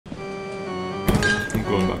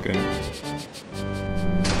going back in.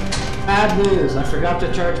 Bad news, I forgot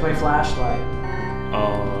to charge my flashlight.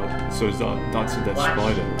 So is that's a dead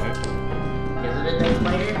spider, right? Is it a dead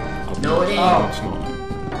spider? No, it is. No, it's not.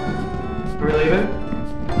 Are we leaving?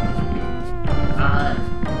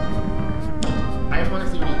 I just want to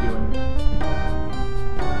see what he's doing.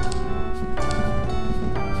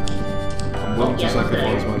 I'm willing to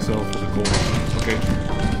sacrifice myself for the cause. Okay.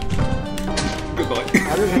 Goodbye.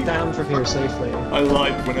 How do we get down from here safely? I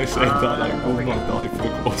lied when I said that, like, oh my god, for the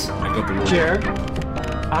cause. I got the wrong. Here.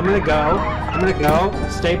 I'm gonna go.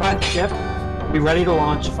 Stay by the ship. Be ready to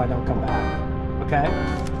launch if I don't come back. Okay?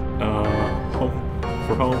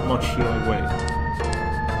 For how much should I wait?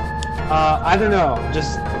 I don't know.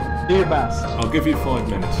 Just do your best. I'll give you 5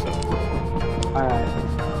 minutes, so. Alright.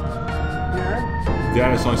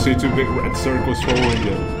 Yes, I see 2 big red circles following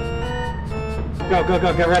you. Go,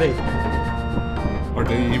 get ready. Are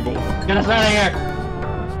they evil? Get us out of here!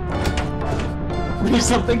 There's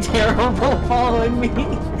something terrible following me.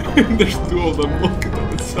 There's 2 of them, look at them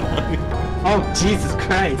inside. Oh, Jesus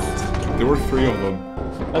Christ. There were 3 of them.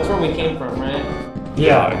 That's where we came from, right?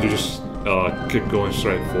 Yeah, and you just keep going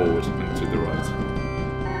straight forward and to the right.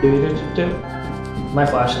 My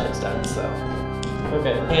flashlight's dead, so.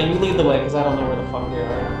 Okay, and you lead the way, because I don't know where the fuck we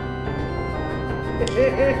are.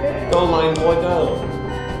 Go, line boy, go!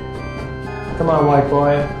 Come on, white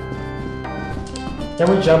boy. Can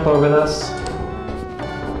we jump over this?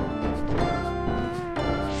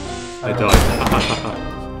 I died.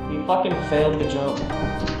 He fucking failed the jump.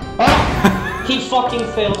 He fucking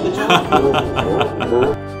failed the jump!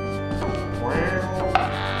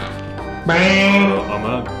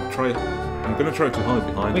 I'm gonna try to hide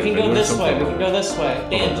behind We can go this way, we can go this way.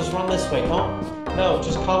 Dan, just run this way, don't... No,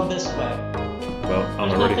 just come this way. Well, I'm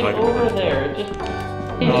There's already hiding over behind there, just...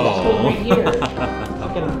 Dan, No. just go right here.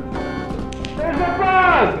 Fucking... There's a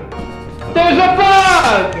bug! There's a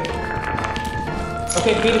bug!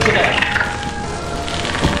 Okay, beat it to death.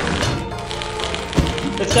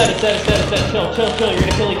 It's dead. Chill, you're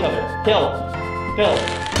gonna kill each other. Kill.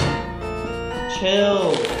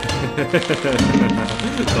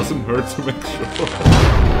 Doesn't hurt to make sure.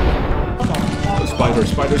 Spider!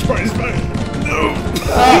 No!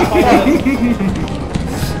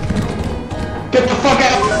 Get the fuck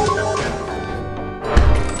out!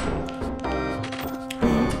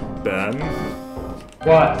 Ban?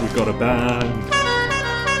 What? We got a ban.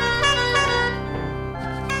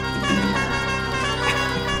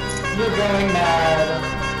 You're going mad.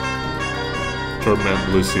 Torment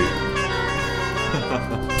Lucy.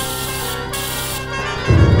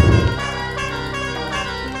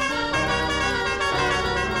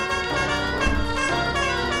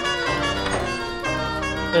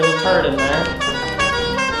 There's a turd in there.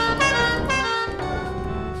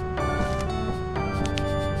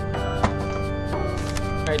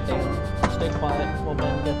 Alright, Dan, stay quiet while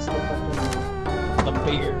Ben gets the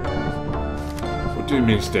beer. What do you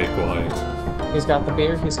mean stay quiet? He's got the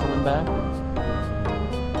beer, he's coming back.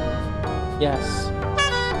 Yes.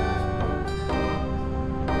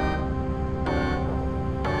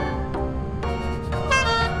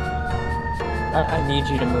 I need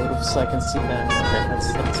you to move so I can see Ben. Okay, that's...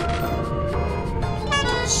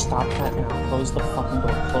 Stop that now. Close the fucking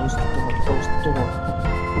door. Close the door.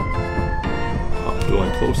 How do I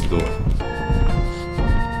close the door?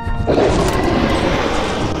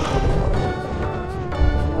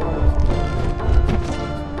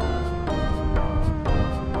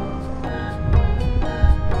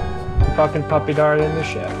 Fucking puppy dart in the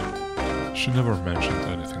ship. She never mentioned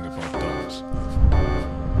anything about dogs.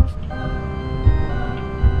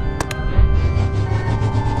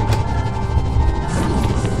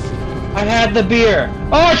 I had the beer.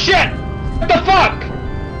 Oh shit! What the fuck?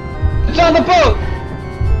 It's on the boat!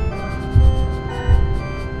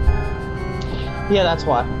 Yeah, that's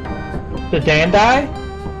why. Did Dan die?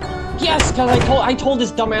 Yes, because I told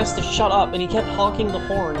this dumbass to shut up, and he kept honking the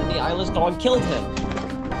horn, and the eyeless dog killed him.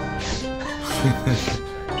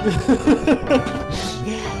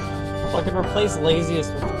 Fucking replace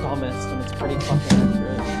laziest with dumbest, and it's pretty fucking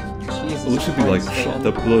accurate. Jesus We should be like, Christ, shut man.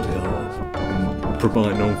 the blood hell and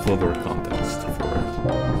provide no further context for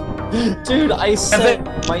it. Dude, I said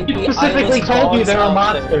might be Specifically eyeless told you dogs there are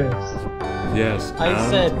out there. monsters. Yes, I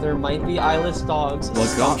said there might be eyeless dogs. like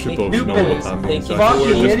Stop I'm supposed making to know what noise. that Thank means. you. I thought Fucking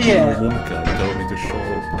it was idiot. Wonka telling me to show up.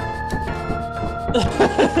 No,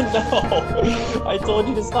 I told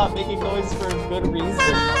you to stop making noise for a good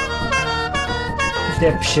reason.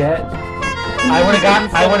 Dipshit. I would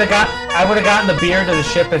have gotten the beer to the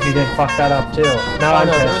ship if you didn't fuck that up too. No, I'm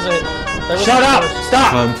pissed. There was Shut up!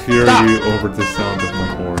 Stop! Can't hear Stop! you over the sound of my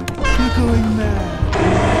horn. You're going mad.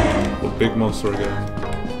 big monster again.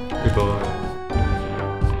 Goodbye.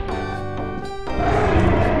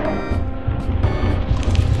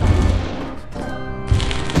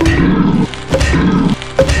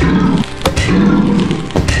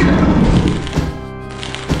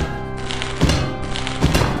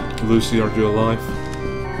 Lucy, are you alive?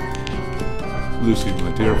 Lucy,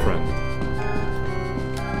 my dear friend.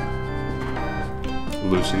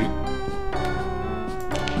 Lucy.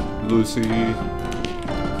 Lucy.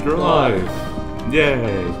 You're alive!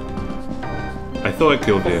 Yay! I thought I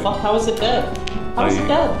killed you. Fuck, how is it dead? How is it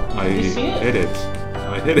dead? I Did you see it? hit it.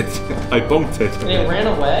 I hit it. I bumped it. And it ran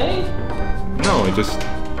away? No,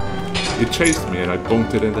 it chased me and I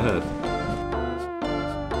bumped it in the head.